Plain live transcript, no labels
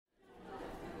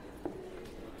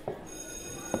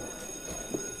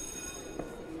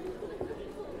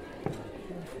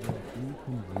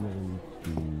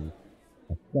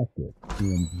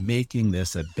in making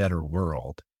this a better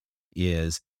world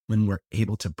is when we're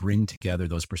able to bring together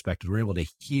those perspectives. We're able to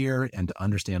hear and to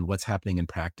understand what's happening in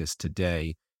practice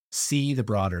today, see the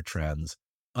broader trends,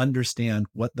 understand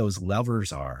what those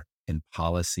levers are in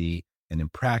policy and in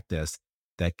practice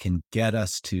that can get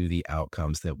us to the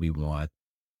outcomes that we want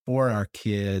for our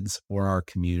kids, for our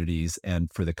communities, and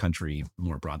for the country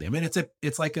more broadly. I mean, it's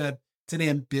an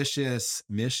ambitious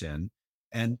mission,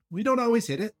 and we don't always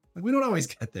hit it. Like, we don't always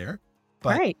get there,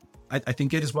 but Right. I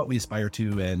think it is what we aspire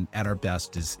to, and at our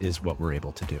best is what we're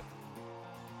able to do.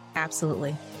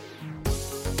 Absolutely.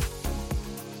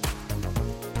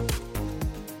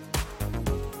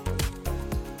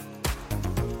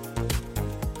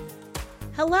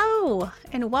 Hello,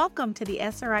 and welcome to the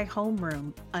SRI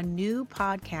Homeroom, a new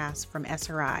podcast from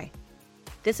SRI.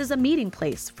 This is a meeting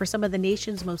place for some of the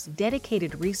nation's most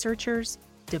dedicated researchers,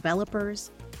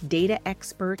 developers, data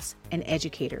experts, and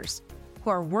educators who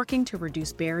are working to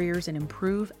reduce barriers and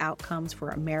improve outcomes for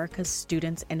America's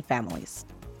students and families.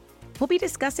 We'll be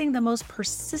discussing the most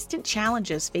persistent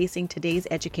challenges facing today's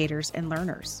educators and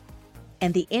learners,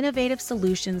 and the innovative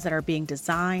solutions that are being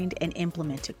designed and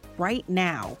implemented right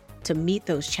now to meet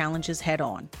those challenges head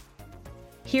on.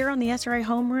 Here on the SRI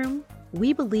Homeroom,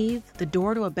 we believe the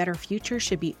door to a better future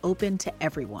should be open to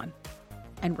everyone,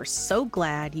 and we're so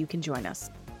glad you can join us.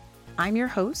 I'm your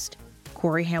host,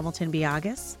 Corey Hamilton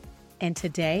Biagas, and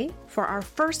today, for our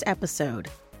first episode,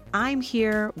 I'm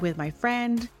here with my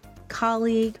friend,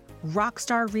 colleague,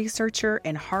 rockstar researcher,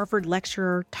 and Harvard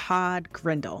lecturer, Todd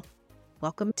Grindle.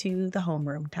 Welcome to the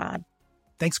Homeroom, Todd.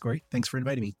 Thanks, Corey. Thanks for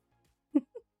inviting me.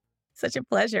 Such a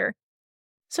pleasure.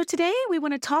 So today we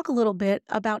want to talk a little bit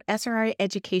about SRI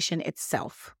education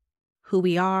itself, who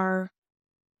we are,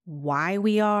 why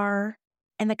we are,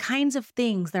 and the kinds of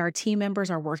things that our team members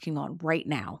are working on right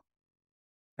now.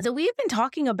 So we've been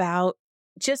talking about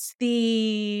just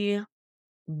the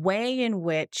way in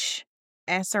which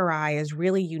SRI is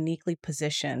really uniquely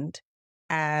positioned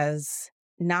as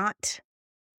not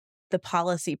the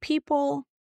policy people,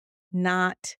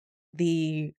 not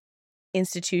the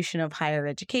institution of higher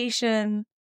education,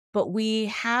 but we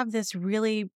have this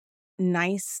really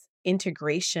nice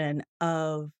integration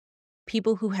of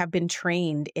people who have been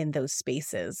trained in those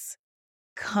spaces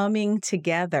coming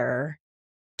together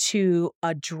to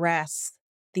address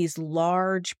these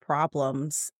large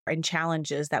problems and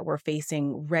challenges that we're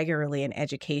facing regularly in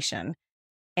education.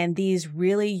 And these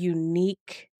really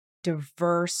unique,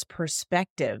 diverse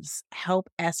perspectives help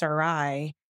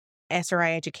SRI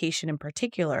education in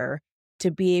particular, to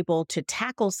be able to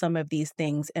tackle some of these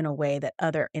things in a way that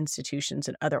other institutions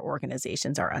and other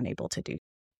organizations are unable to do.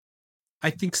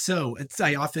 I think so.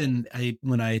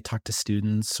 When I talk to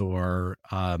students or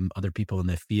other people in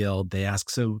the field, they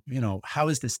ask, so, how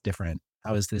is this different?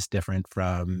 How is this different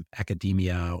from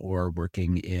academia or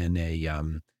working in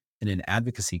an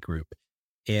advocacy group?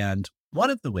 And one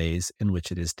of the ways in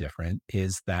which it is different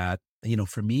is that,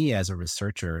 for me as a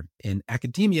researcher in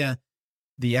academia,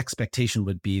 the expectation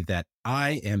would be that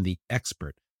I am the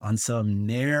expert on some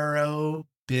narrow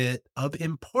bit of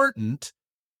important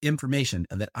information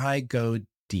and that I go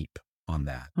deep on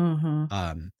that.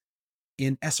 Mm-hmm.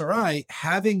 In SRI,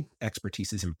 having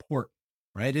expertise is important,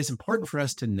 right? It's important for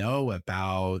us to know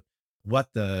about what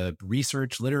the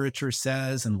research literature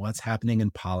says and what's happening in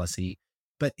policy.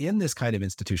 But in this kind of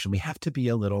institution, we have to be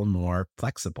a little more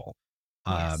flexible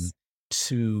Yes.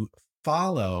 to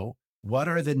follow what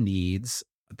are the needs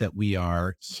that we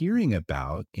are hearing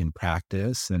about in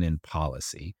practice and in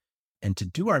policy, and to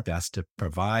do our best to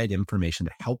provide information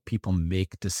to help people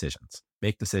make decisions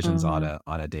Mm-hmm.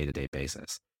 on a day-to-day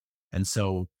basis. And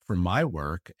so for my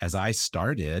work, as I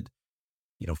started,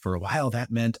 for a while, that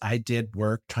meant I did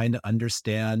work trying to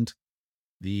understand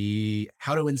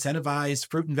how to incentivize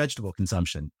fruit and vegetable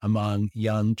consumption among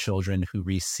young children who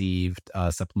received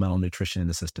supplemental nutrition and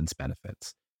assistance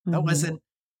benefits. That Mm-hmm. wasn't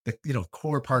the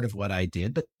core part of what I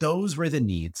did, but those were the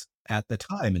needs at the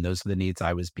time, and those were the needs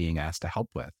I was being asked to help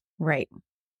with. Right.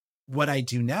 What I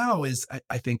do now is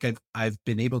I think I've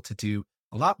been able to do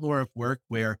a lot more of work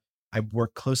where I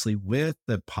work closely with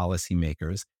the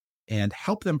policymakers and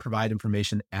help them provide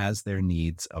information as their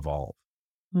needs evolve.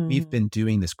 We've Mm-hmm. been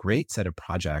doing this great set of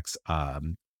projects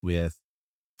with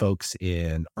folks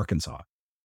in Arkansas,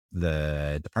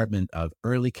 the Department of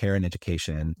Early Care and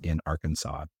Education in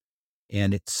Arkansas.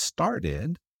 And it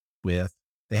started with,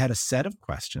 they had a set of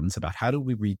questions about how do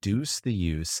we reduce the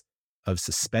use of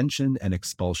suspension and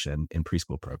expulsion in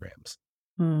preschool programs.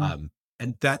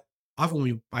 And that often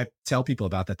when I tell people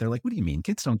about that, they're like, what do you mean?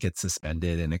 Kids don't get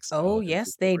suspended and Oh, expelled in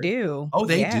yes, preschool they programs. do. Oh,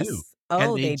 they do. Yes. And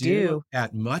Oh, they they do do.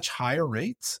 at much higher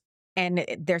rates And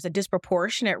there's a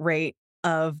disproportionate rate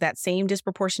of that same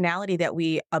disproportionality that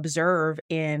we observe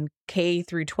in K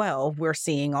through 12, we're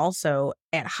seeing also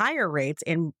at higher rates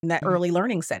in that Mhm. early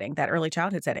learning setting, that early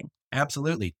childhood setting.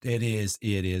 Absolutely. It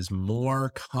is more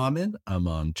common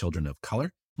among children of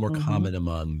color, more Mhm. common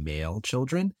among male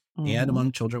children, and Mhm.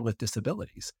 among children with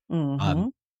disabilities. Um,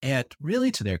 Mhm. and really,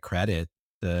 to their credit,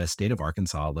 the state of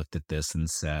Arkansas looked at this and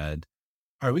said,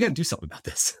 "All right, we got to do something about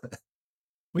this.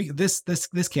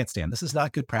 This can't stand. This is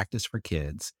not good practice for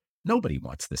kids. Nobody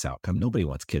wants this outcome. Nobody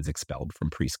wants kids expelled from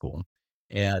preschool,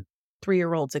 and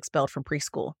 3-year-olds expelled from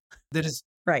preschool. that is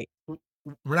Right.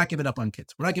 we're not giving up on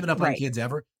kids. We're not giving up on Right. kids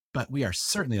ever, but we are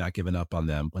certainly not giving up on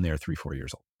them when they are 3, 4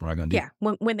 years old. We're not going to do Yeah.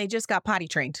 When they just got potty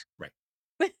trained. right.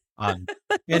 Um,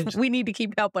 and We need to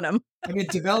keep helping them. I mean,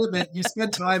 development. You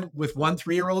spend time with one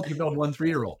 3 year old, you build one 3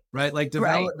 year old, right? Like Right.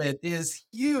 development is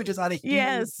huge. It's on a huge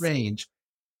Yes. range.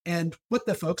 And what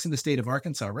the folks in the state of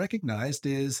Arkansas recognized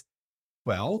is,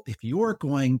 well, if you're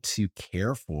going to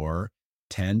care for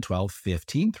 10, 12,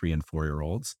 15 3 and 4 year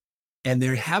olds, and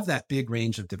they have that big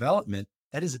range of development,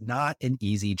 that is not an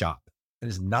easy job. That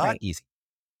is not Right. easy.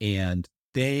 And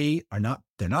they're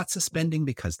not suspending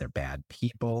because they're bad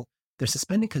people. They're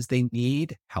suspending because they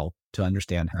need help to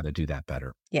understand how to do that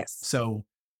better. Yes. So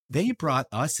they brought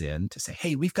us in to say,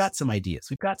 hey, we've got some ideas.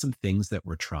 We've got some things that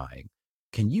we're trying.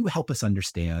 Can you help us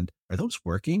understand? Are those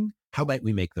working? How might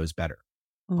we make those better?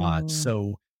 Mm.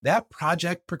 So that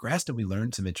project progressed and we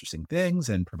learned some interesting things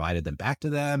and provided them back to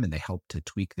them and they helped to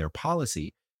tweak their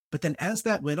policy. But then as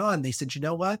that went on, they said, you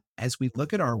know what? As we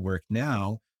look at our work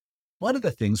now, one of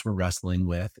the things we're wrestling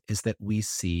with is that we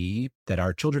see that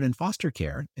our children in foster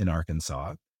care in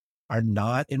Arkansas are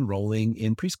not enrolling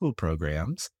in preschool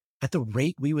programs at the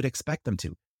rate we would expect them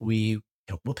to. We'll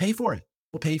pay for it.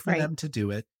 We'll pay for Right. them to do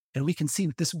it. And we can see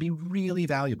that this would be really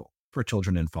valuable for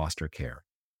children in foster care.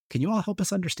 Can you all help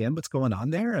us understand what's going on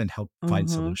there and help find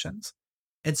Mhm. solutions?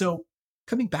 And so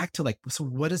coming back to like, so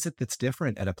what is it that's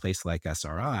different at a place like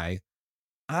SRI?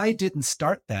 I didn't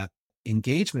start that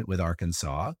engagement with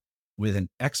Arkansas with an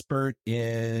expert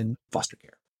in foster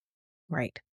care.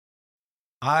 Right.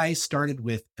 I started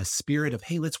with a spirit of,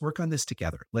 hey, let's work on this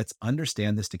together. Let's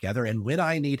understand this together. And when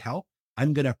I need help,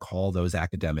 I'm going to call those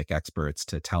academic experts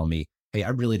to tell me, hey, I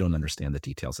really don't understand the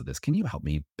details of this. Can you help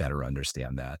me better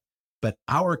understand that? But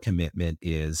our commitment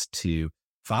is to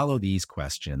follow these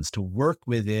questions, to work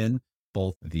within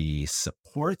both the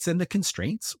supports and the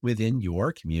constraints within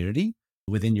your community,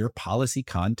 within your policy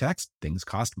context. Things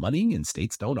cost money and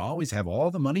states don't always have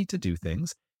all the money to do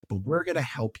things, but we're going to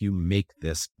help you make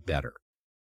this better.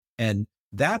 And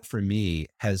that for me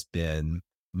has been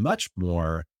much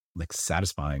more like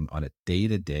satisfying on a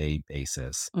day-to-day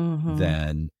basis Mhm.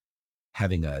 than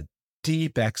having a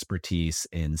deep expertise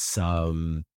in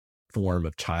some form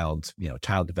of child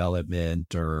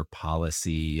development or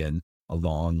policy and a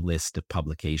long list of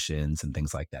publications and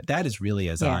things like that. That is really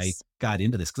as I Yes. got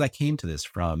into this, because I came to this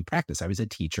from practice. I was a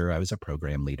teacher, I was a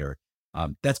program leader.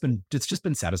 It's just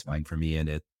been satisfying for me. And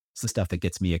it's the stuff that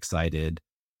gets me excited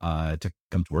to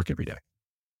come to work every day.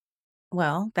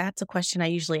 Well, that's a question I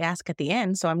usually ask at the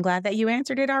end, so I'm glad that you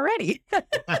answered it already.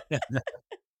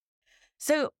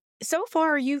 So, so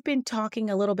far you've been talking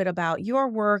a little bit about your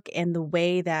work and the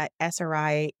way that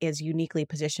SRI is uniquely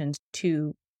positioned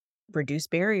to reduce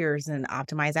barriers and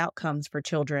optimize outcomes for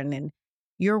children. And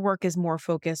your work is more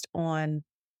focused on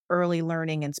early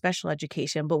learning and special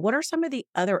education. But what are some of the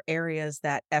other areas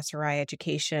that SRI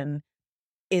education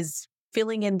is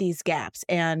filling in these gaps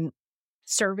and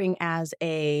serving as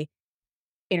a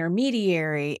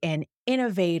intermediary, an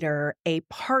innovator, a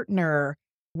partner?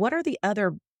 What are the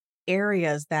other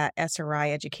areas that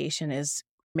SRI education is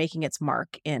making its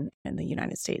mark in the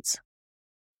United States?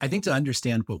 I think to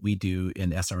understand what we do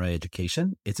in SRI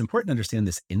education, it's important to understand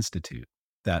this institute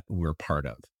that we're part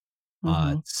of.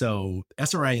 Hmm. So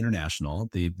SRI International,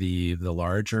 the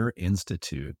larger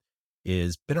institute,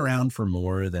 is been around for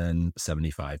more than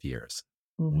 75 years.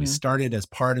 We Hmm. started as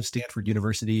part of Stanford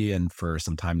University and for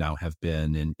some time now have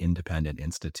been an independent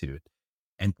institute.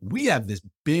 And we have this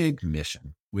big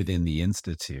mission within the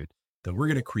institute that we're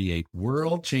going to create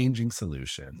world-changing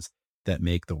solutions that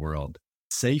make the world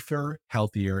safer,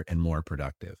 healthier, and more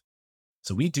productive.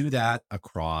 So we do that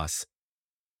across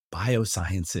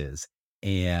biosciences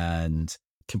and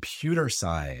computer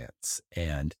science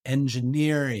and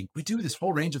engineering. We do this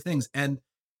whole range of things. And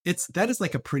that is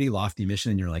like a pretty lofty mission.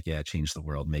 And you're like, yeah, change the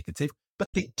world, make it safe. But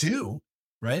they do,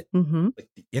 right? Hmm. Like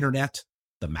the internet,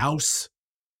 the mouse,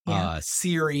 Yeah.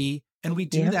 Siri, and we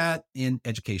do Yeah. that in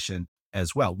education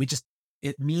as well.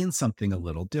 It means something a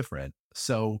little different.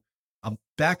 So I'll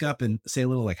back up and say a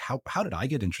little like how did I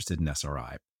get interested in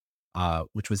SRI?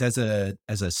 Which was as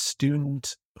a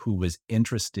student who was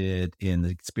interested in the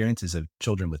experiences of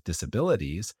children with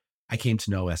disabilities, I came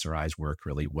to know SRI's work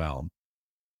really well.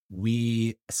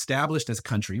 We established as a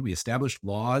country, we established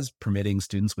laws permitting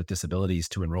students with disabilities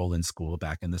to enroll in school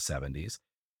back in the 70s.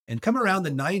 And come around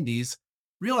the 90s,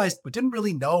 realized we didn't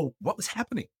really know what was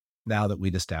happening now that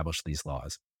we'd established these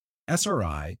laws.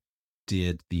 SRI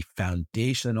did the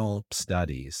foundational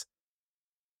studies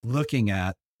looking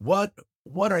at what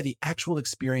are the actual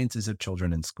experiences of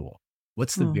children in school?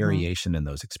 What's the Mm-hmm. variation in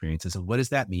those experiences? And what does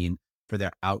that mean for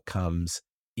their outcomes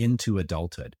into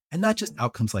adulthood? And not just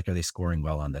outcomes like, are they scoring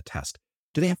well on the test?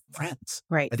 Do they have friends?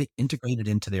 Right. Are they integrated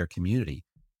into their community?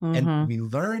 And Mm-hmm. we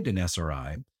learned in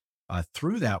SRI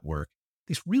through that work,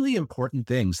 these really important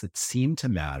things that seem to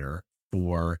matter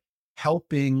for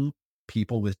helping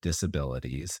people with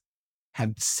disabilities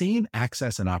have the same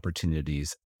access and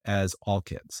opportunities as all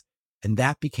kids. And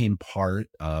that became part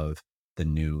of the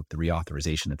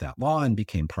reauthorization of that law and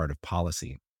became part of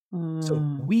policy. So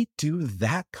Mm. we do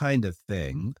that kind of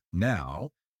thing now,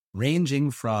 ranging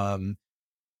from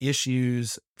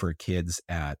issues for kids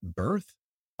at birth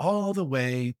all the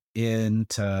way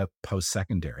into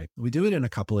post-secondary. We do it in a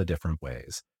couple of different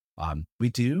ways. We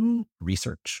do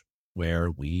research where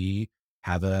we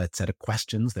have a set of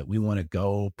questions that we want to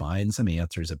go find some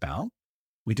answers about.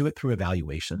 We do it through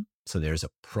evaluation. So there's a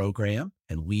program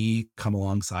and we come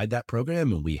alongside that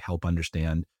program and we help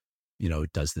understand,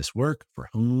 does this work for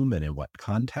whom and in what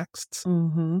contexts?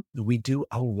 Mm-hmm. We do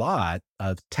a lot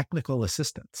of technical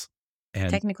assistance. And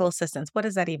Technical assistance. What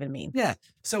does that even mean? yeah,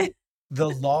 so the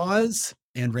laws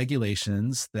and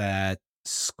regulations that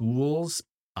schools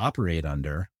operate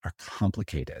under are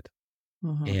complicated.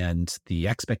 Mm-hmm. And the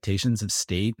expectations of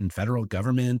state and federal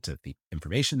government, of the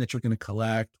information that you're going to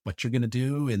collect, what you're going to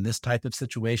do in this type of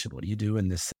situation, what do you do in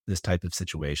this type of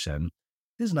situation,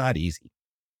 is not easy.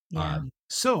 Yeah.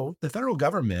 So the federal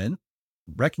government,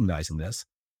 recognizing this,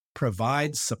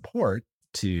 provides support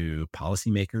to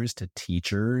policymakers, to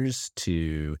teachers,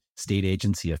 to state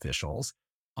agency officials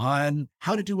on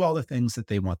how to do all the things that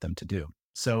they want them to do.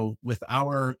 So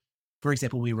for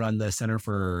example, we run the Center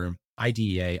for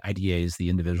IDEA. IDEA is the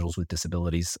Individuals with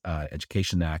Disabilities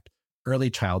Education Act, Early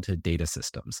Childhood Data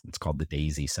Systems. It's called the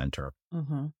DAISY Center.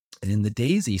 Mm-hmm. And in the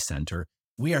DAISY Center,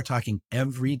 we are talking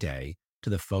every day to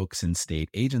the folks in state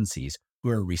agencies who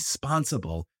are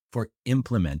responsible for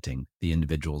implementing the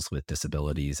Individuals with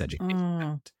Disabilities Education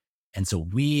Mm. Act. And so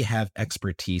we have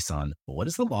expertise on, well, what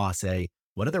does the law say?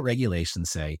 What do the regulations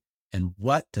say? And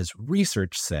what does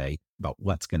research say about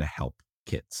what's going to help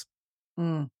kids?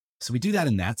 Mm. So we do that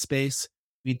in that space.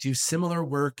 We do similar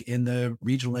work in the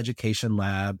Regional Education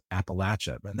Lab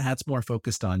Appalachia, and that's more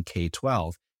focused on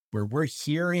K-12, where we're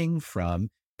hearing from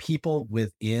people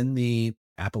within the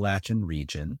Appalachian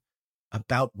region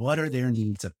about what are their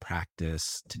needs of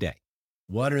practice today.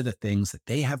 What are the things that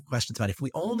they have questions about? If we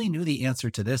only knew the answer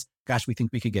to this, gosh, we think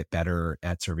we could get better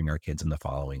at serving our kids in the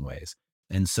following ways.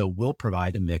 And so we'll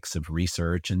provide a mix of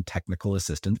research and technical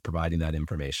assistance, providing that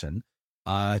information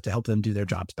to help them do their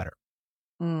jobs better.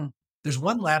 Mm. There's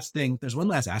one last thing, there's one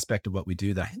last aspect of what we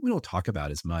do that I think we don't talk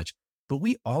about as much, but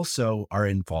we also are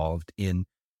involved in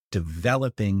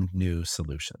developing new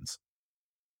solutions.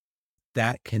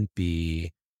 That can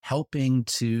be helping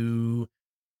to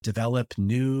develop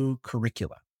new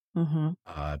curricula,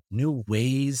 Mm-hmm. new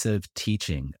ways of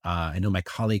teaching. I know my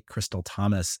colleague Crystal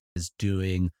Thomas is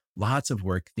doing lots of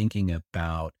work thinking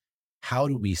about how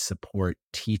do we support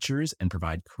teachers and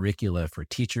provide curricula for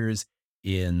teachers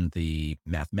in the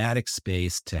mathematics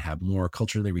space to have more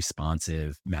culturally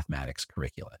responsive mathematics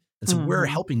curricula. And so we're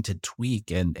Mm-hmm. helping to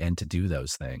tweak and to do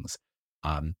those things.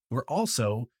 We're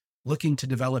also looking to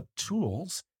develop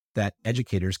tools that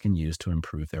educators can use to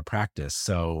improve their practice.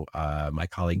 So my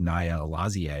colleague Naya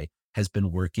Alazier has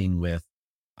been working with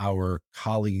our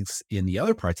colleagues in the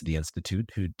other parts of the Institute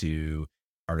who do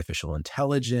artificial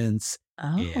intelligence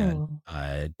and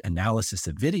Oh. analysis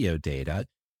of video data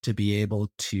to be able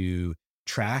to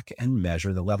track and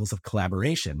measure the levels of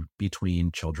collaboration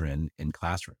between children in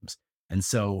classrooms. And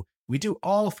so we do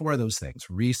all four of those things: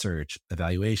 research,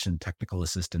 evaluation, technical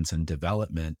assistance, and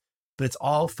development. But it's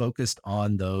all focused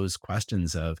on those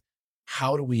questions of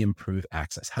how do we improve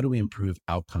access? How do we improve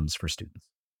outcomes for students?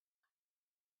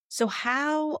 So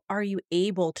how are you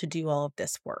able to do all of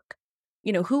this work?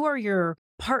 Who are your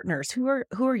partners? Who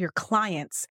are your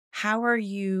clients? How are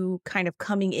you kind of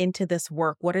coming into this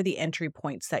work? What are the entry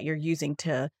points that you're using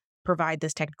to provide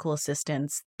this technical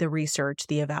assistance, the research,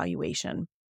 the evaluation?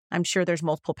 I'm sure there's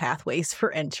multiple pathways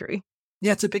for entry.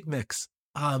 Yeah, it's a big mix.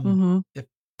 Mhm. If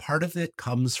part of it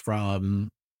comes from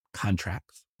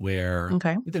contracts where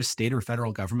Okay. either state or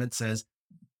federal government says,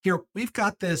 here, we've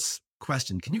got this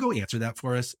question. Can you go answer that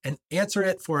for us? And answer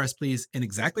it for us, please, in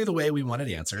exactly the way we want it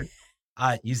answered,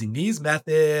 using these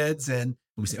methods. And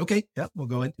we say, okay, yeah, we'll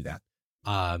go and do that.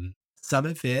 Some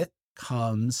of it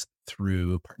comes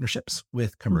through partnerships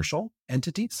with commercial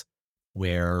entities,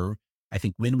 where I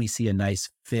think when we see a nice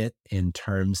fit in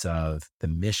terms of the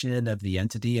mission of the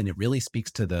entity, and it really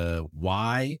speaks to the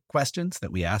why questions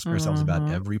that we ask ourselves about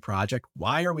Mm-hmm. every project.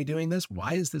 Why are we doing this?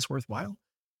 Why is this worthwhile?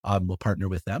 We'll partner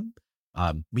with them.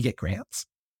 We get grants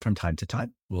from time to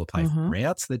time. We'll apply for Mm-hmm.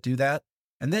 grants that do that.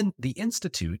 And then the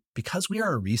Institute, because we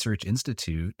are a research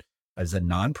institute, as a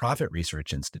nonprofit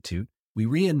research institute, we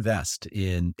reinvest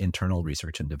in internal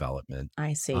research and development.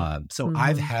 I see. So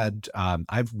Mm-hmm.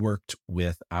 I've worked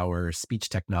with our speech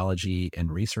technology and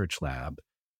research lab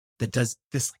that does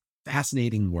this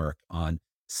fascinating work on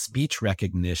speech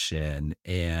recognition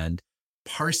and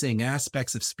parsing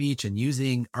aspects of speech and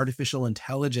using artificial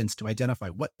intelligence to identify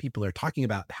what people are talking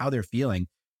about, how they're feeling.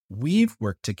 We've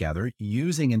worked together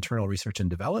using internal research and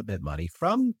development money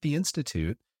from the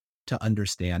Institute to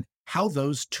understand how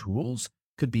those tools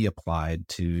could be applied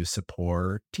to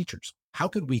support teachers. How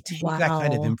could we take that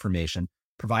kind of Wow. information,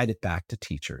 provide it back to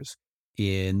teachers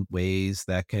in ways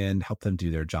that can help them do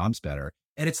their jobs better?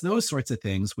 And it's those sorts of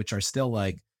things which are still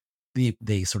like,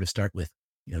 they sort of start with,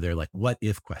 they're like, what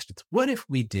if questions? What if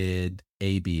we did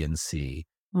A, B, and C?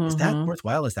 Is that Mm-hmm.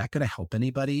 worthwhile? Is that going to help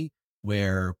anybody?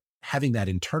 Where having that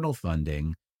internal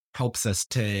funding helps us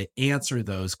to answer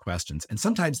those questions. And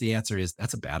sometimes the answer is,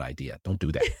 that's a bad idea. Don't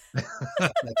do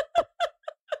that.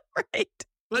 Right.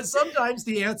 But sometimes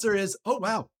the answer is, oh,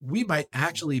 wow, we might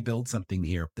actually build something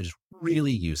here that is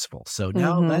really useful. So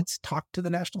now Mm-hmm. let's talk to the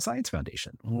National Science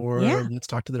Foundation, or Yeah. let's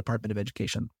talk to the Department of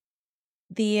Education.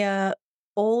 The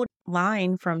old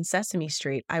line from Sesame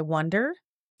Street, I wonder,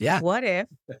 Yeah. what if,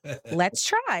 let's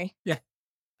try. Yeah.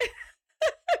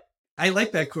 I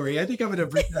like that, Corey. I think I'm going to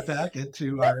bring that back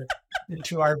into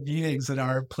our meetings and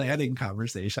our planning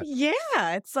conversation. Yeah,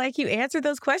 it's like you answer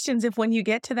those questions. If when you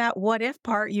get to that what if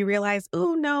part, you realize,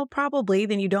 oh, no, probably,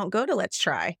 then you don't go to let's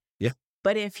try. Yeah.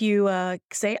 But if you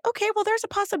say, okay, well, there's a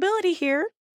possibility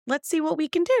here. Let's see what we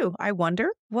can do. I wonder,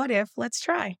 what if, let's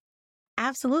try.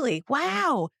 Absolutely.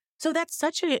 Wow. So that's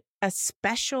such a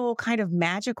special kind of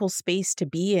magical space to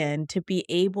be in, to be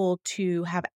able to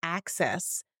have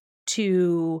access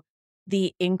to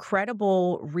the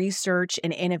incredible research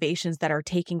and innovations that are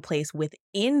taking place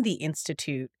within the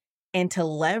Institute, and to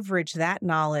leverage that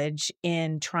knowledge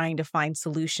in trying to find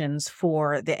solutions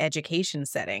for the education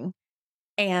setting.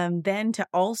 And then to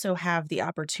also have the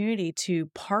opportunity to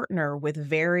partner with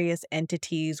various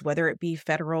entities, whether it be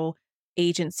federal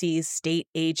agencies, state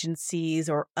agencies,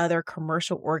 or other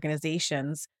commercial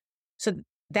organizations. So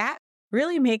that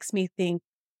really makes me think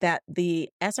that the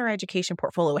SR Education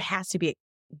portfolio has to be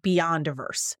beyond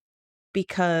diverse,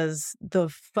 because the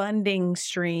funding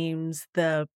streams,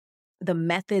 the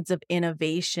methods of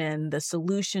innovation, the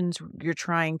solutions you're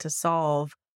trying to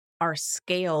solve are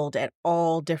scaled at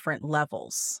all different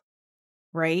levels,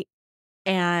 right?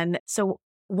 And so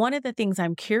one of the things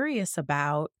I'm curious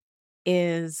about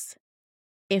is,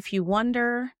 if you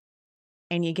wonder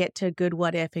and you get to a good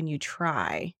what if and you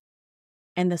try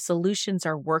and the solutions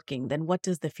are working, then what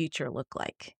does the future look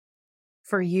like?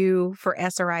 For you, for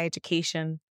SRI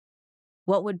education,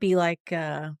 what would be like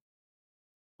a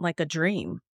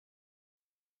dream?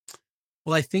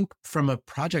 Well, I think from a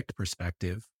project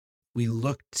perspective, we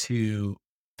look to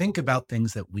think about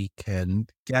things that we can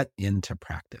get into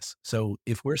practice. So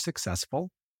if we're successful,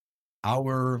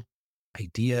 our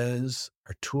ideas,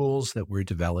 our tools that we're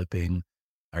developing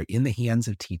are in the hands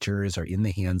of teachers, are in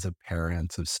the hands of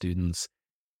parents, of students,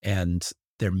 and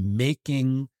they're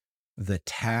making the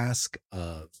task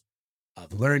of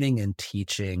learning and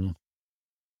teaching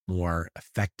more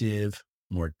effective,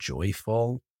 more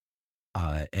joyful,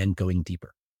 and going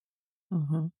deeper.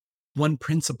 Mm-hmm. One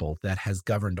principle that has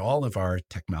governed all of our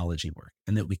technology work,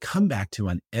 and that we come back to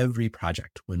on every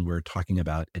project when we're talking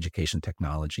about education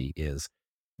technology, is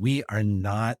we are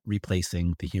not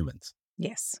replacing the humans.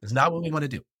 Yes. It's not what we want to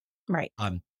do. Right.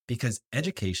 Because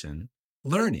education,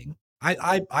 learning,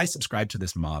 I subscribe to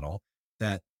this model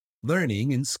that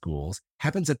learning in schools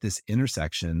happens at this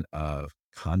intersection of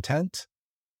content,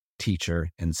 teacher,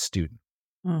 and student.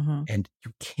 Mm-hmm. And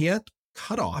you can't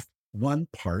cut off one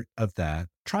part of that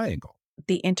triangle.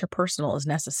 The interpersonal is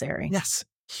necessary. Yes,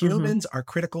 Mm-hmm. humans are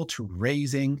critical to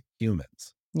raising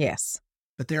humans. Yes.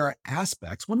 But there are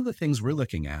aspects. One of the things we're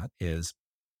looking at is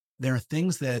there are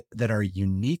things that are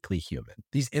uniquely human,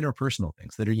 these interpersonal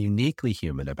things that are uniquely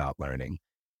human about learning,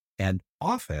 And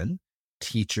often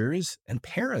teachers and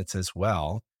parents as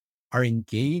well are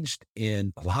engaged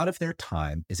in a lot of their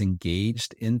time is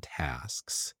engaged in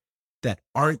tasks that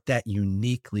aren't that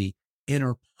uniquely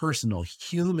interpersonal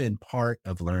human part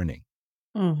of learning.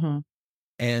 Hmm.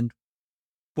 And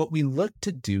what we look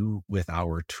to do with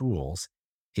our tools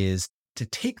is to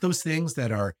take those things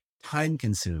that are time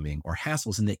consuming or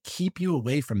hassles and that keep you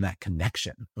away from that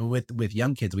connection. With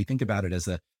young kids, we think about it as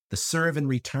the serve and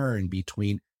return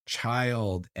between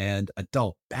child and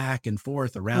adult, back and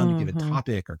forth around a given Hmm.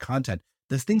 topic or content.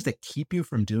 Those things that keep you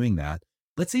from doing that.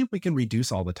 Let's see if we can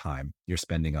reduce all the time you're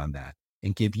spending on that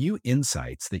and give you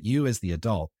insights that you as the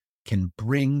adult can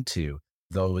bring to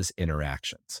those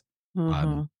interactions.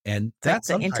 Hmm. And It's like that the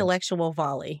sometimes, intellectual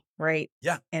volley, right?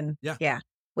 yeah, And yeah. yeah,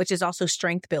 which is also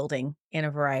strength building in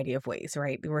a variety of ways,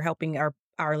 right? We're helping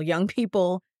our young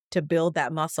people to build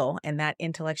that muscle, and that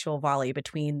intellectual volley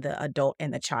between the adult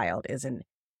and the child is an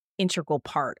integral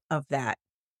part of that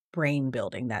brain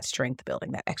building, that strength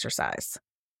building, that exercise.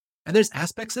 And there's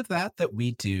aspects of that that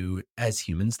we do as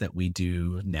humans that we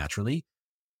do naturally.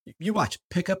 You watch,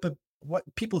 pick up what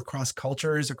people across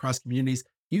cultures, across communities,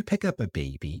 you pick up a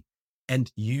baby and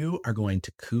you are going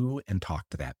to coo and talk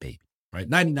to that baby, right?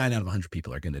 99 out of 100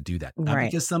 people are going to do that. Not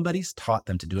Right. because somebody's taught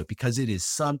them to do it, because it is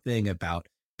something about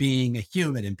being a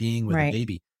human and being with a Right.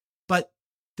 baby. But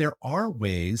there are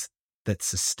ways that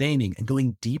sustaining and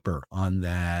going deeper on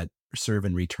that serve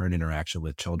and return interaction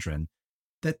with children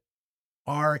that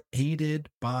are aided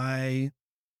by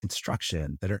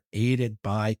instruction, that are aided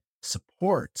by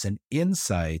supports and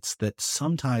insights that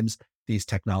sometimes these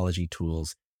technology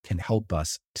tools can help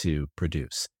us to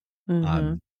produce. Hmm.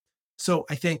 Um, so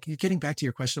I think getting back to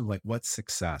your question of like, what's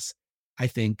success? I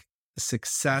think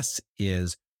success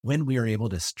is when we are able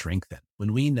to strengthen,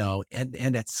 when we know, and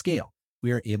at scale,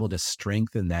 we are able to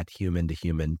strengthen that human to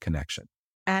human connection.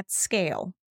 At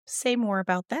scale. Say more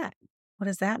about that. What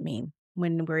does that mean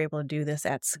when we're able to do this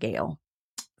at scale?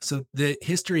 So the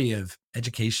history of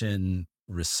education,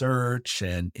 research,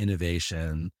 and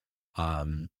innovation,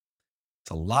 um, it's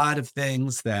a lot of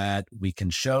things that we can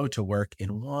show to work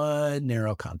in one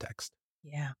narrow context.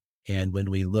 Yeah. And when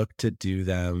we look to do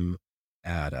them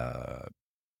at a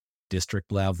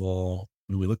district level,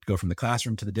 when we look to go from the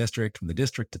classroom to the district, from the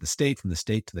district to the state, from the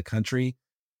state to the country,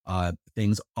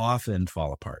 things often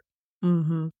fall apart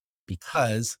Hmm.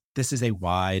 because this is a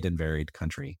wide and varied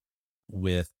country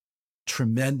with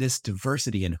tremendous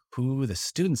diversity in who the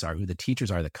students are, who the teachers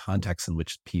are, the context in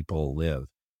which people live.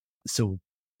 So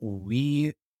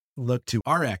we look to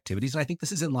our activities, and I think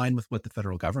this is in line with what the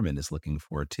federal government is looking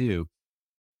for too,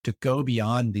 to go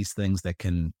beyond these things that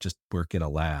can just work in a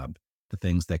lab, the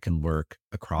things that can work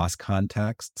across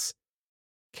contexts,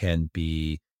 can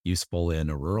be useful in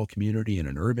a rural community, in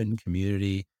an urban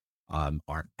community,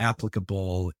 are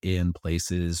applicable in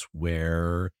places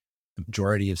where the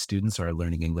majority of students are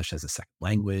learning English as a second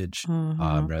language, Hmm.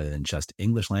 rather than just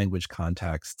English language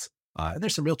contexts. And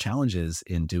there's some real challenges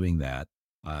in doing that.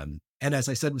 And as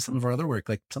I said with some of our other work,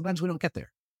 like sometimes we don't get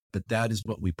there, but that is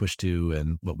what we push to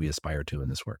and what we aspire to in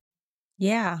this work.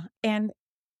 Yeah. And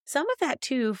some of that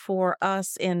too for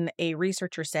us in a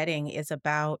researcher setting is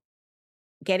about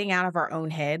getting out of our own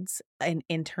heads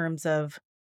in terms of,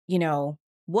 you know,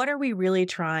 what are we really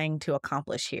trying to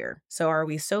accomplish here? So are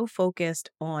we so focused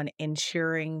on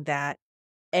ensuring that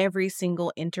every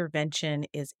single intervention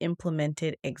is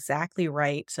implemented exactly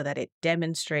right so that it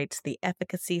demonstrates the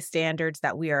efficacy standards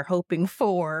that we are hoping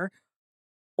for?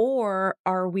 Or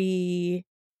are we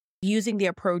using the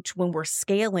approach when we're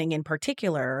scaling in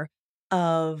particular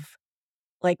of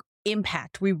like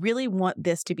impact? We really want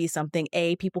this to be something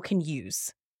people can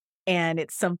use, and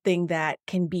it's something that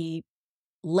can be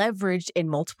leveraged in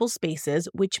multiple spaces,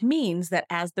 which means that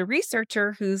as the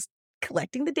researcher who's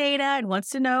collecting the data and wants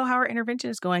to know how our intervention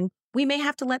is going, we may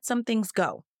have to let some things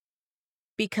go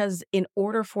because in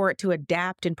order for it to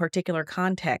adapt in particular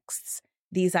contexts,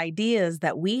 these ideas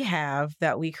that we have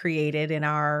that we created in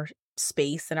our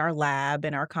space, in our lab,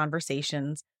 in our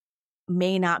conversations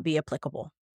may not be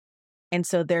applicable. And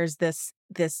so there's this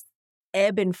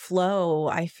ebb and flow,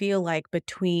 I feel like,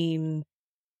 between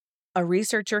a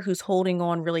researcher who's holding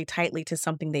on really tightly to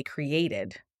something they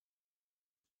created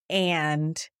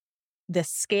and the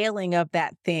scaling of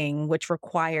that thing, which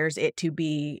requires it to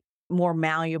be more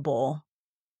malleable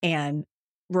and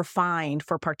refined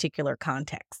for particular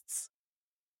contexts.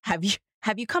 Have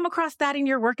you come across that in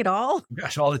your work at all?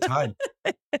 Gosh, all the time.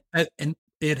 And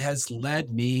it has led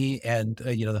me and,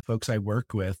 the folks I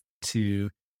work with to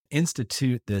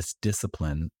institute this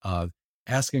discipline of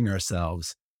asking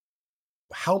ourselves,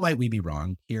 how might we be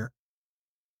wrong here?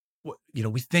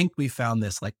 We think we found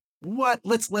this like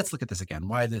let's look at this again.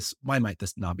 Why might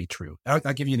this not be true? I'll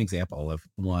give you an example of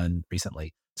one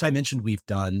recently. So I mentioned we've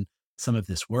done some of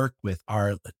this work with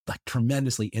our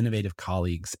tremendously innovative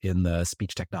colleagues in the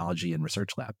speech technology and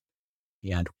research lab.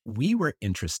 And we were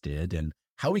interested in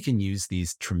how we can use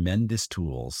these tremendous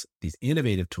tools, these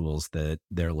innovative tools that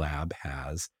their lab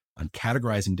has on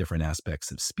categorizing different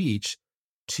aspects of speech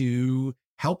to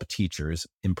help teachers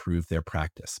improve their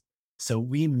practice. So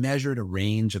we measured a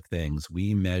range of things.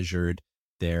 We measured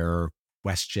their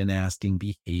question asking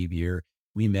behavior.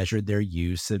 We measured their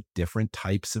use of different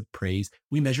types of praise.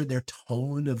 We measured their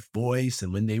tone of voice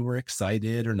and when they were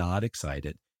excited or not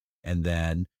excited. And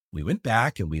then we went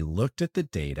back and we looked at the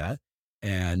data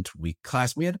and we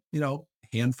had, a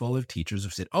handful of teachers who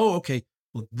said, oh, okay,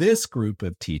 well, this group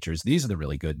of teachers, these are the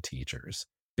really good teachers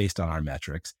based on our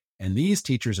metrics. And these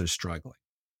teachers are struggling.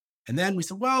 And then we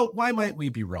said, well, why might we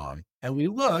be wrong? And we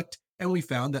looked and we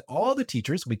found that all the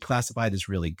teachers we classified as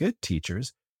really good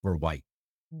teachers were white.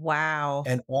 Wow.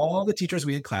 And all the teachers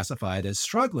we had classified as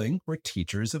struggling were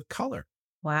teachers of color.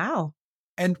 Wow.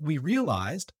 And we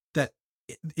realized that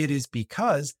it is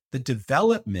because the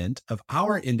development of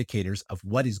our indicators of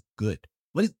what is good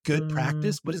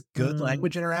practice, what is good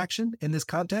language interaction in this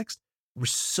context, were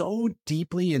so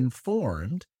deeply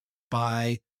informed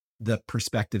by the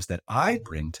perspectives that I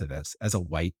bring to this as a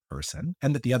white person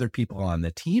and that the other people on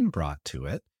the team brought to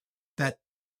it, that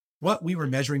what we were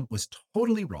measuring was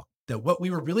totally wrong. That what we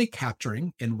were really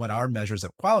capturing in what our measures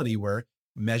of quality were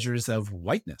measures of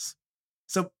whiteness.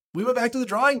 So we went back to the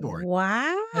drawing board.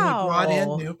 Wow. And we brought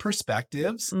in new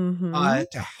perspectives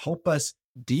to help us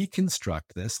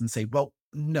deconstruct this and say, well,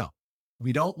 no,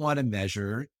 we don't want to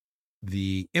measure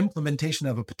the implementation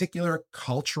of a particular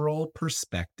cultural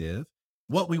perspective.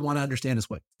 What we want to understand is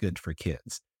what's good for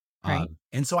kids. Right.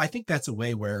 And so I think that's a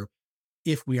way where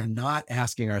if we are not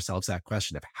asking ourselves that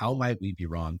question of how might we be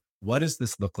wrong, what does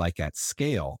this look like at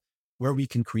scale, where we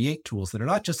can create tools that are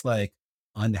not just like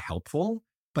unhelpful,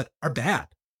 but are bad,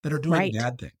 that are doing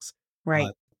bad things.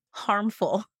 Right.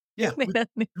 Harmful. Yeah.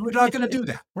 We're not going to do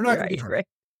that. We're not going to do that.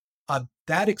 Right.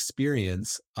 That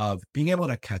experience of being able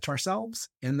to catch ourselves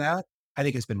in that, I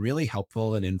think has been really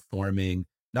helpful in informing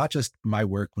not just my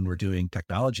work when we're doing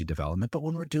technology development, but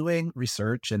when we're doing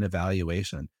research and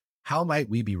evaluation. How might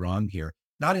we be wrong here?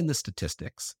 Not in the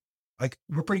statistics. Like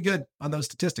we're pretty good on those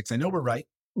statistics. I know we're right.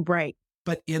 Right.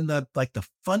 But in the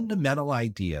fundamental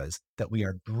ideas that we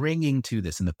are bringing to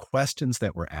this and the questions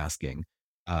that we're asking,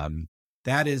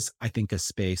 that is, I think, a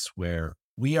space where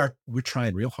we're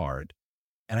trying real hard.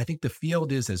 And I think the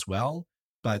field is as well,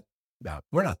 but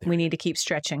we're not there. We need to keep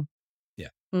stretching. Yeah.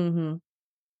 Mm-hmm.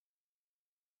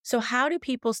 So how do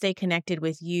people stay connected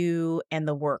with you and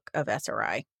the work of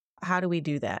SRI? How do we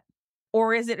do that?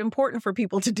 Or is it important for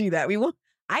people to do that?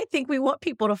 I think we want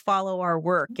people to follow our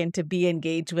work and to be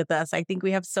engaged with us. I think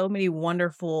we have so many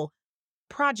wonderful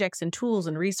projects and tools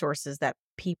and resources that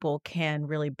people can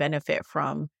really benefit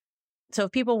from. So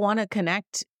if people want to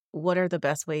connect, what are the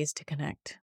best ways to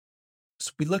connect?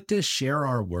 So we look to share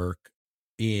our work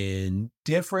in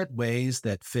different ways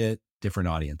that fit different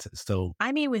audiences. So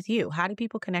I mean, with you, how do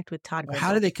people connect with Todd?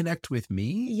 How do they connect with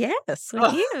me? Yes,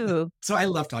 with you. So I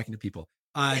love talking to people.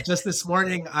 Just this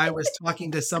morning, I was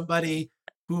talking to somebody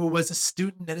who was a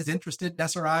student and is interested in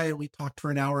SRI, and we talked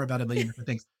for an hour about a million different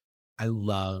things. I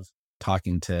love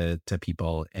talking to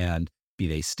people, and be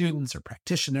they students or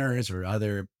practitioners or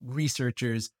other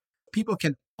researchers. People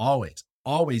can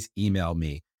always email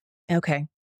me. Okay.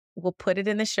 We'll put it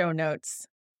in the show notes.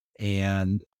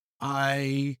 And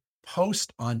I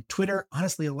post on Twitter,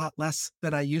 honestly, a lot less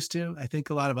than I used to. I think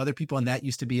a lot of other people, and that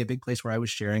used to be a big place where I was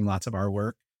sharing lots of our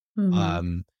work.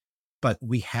 But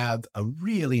we have a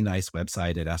really nice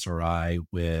website at SRI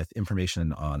with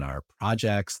information on our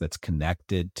projects that's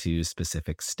connected to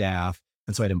specific staff.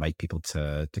 And so I'd invite people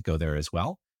to go there as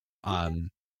well.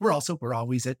 We're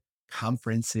always at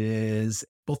conferences,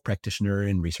 both practitioner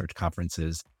and research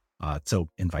conferences. So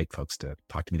invite folks to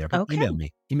talk to me there. But email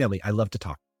me. I love to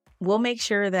talk. We'll make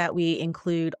sure that we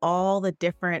include all the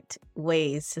different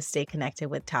ways to stay connected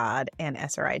with Todd and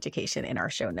SRI Education in our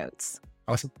show notes.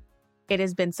 Awesome. It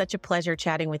has been such a pleasure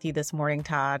chatting with you this morning,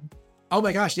 Todd. Oh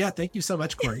my gosh. Yeah. Thank you so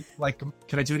much, Corey.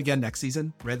 Can I do it again next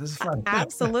season? Right. This is fun.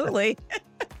 Absolutely.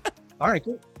 All right,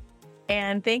 cool.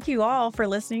 And thank you all for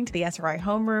listening to the SRI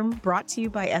Homeroom, brought to you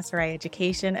by SRI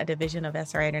Education, a division of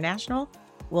SRI International.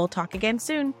 We'll talk again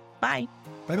soon. Bye.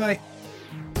 Bye-bye.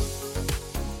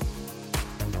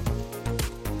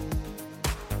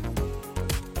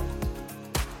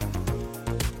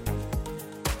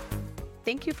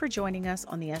 Thank you for joining us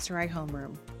on the SRI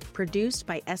Homeroom, produced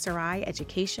by SRI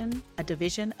Education, a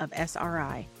division of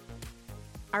SRI.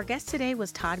 Our guest today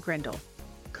was Todd Grindle,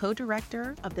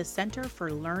 co-director of the Center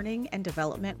for Learning and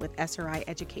Development with SRI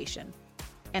Education,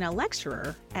 and a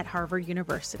lecturer at Harvard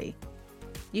University.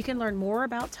 You can learn more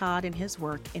about Todd and his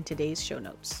work in today's show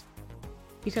notes.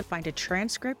 You can find a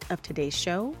transcript of today's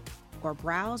show or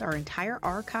browse our entire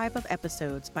archive of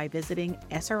episodes by visiting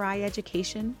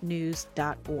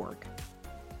srieducationnews.org.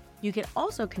 You can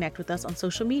also connect with us on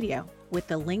social media with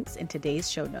the links in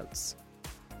today's show notes.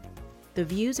 The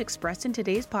views expressed in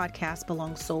today's podcast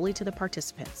belong solely to the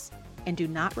participants and do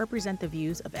not represent the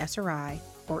views of SRI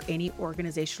or any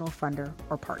organizational funder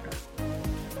or partner.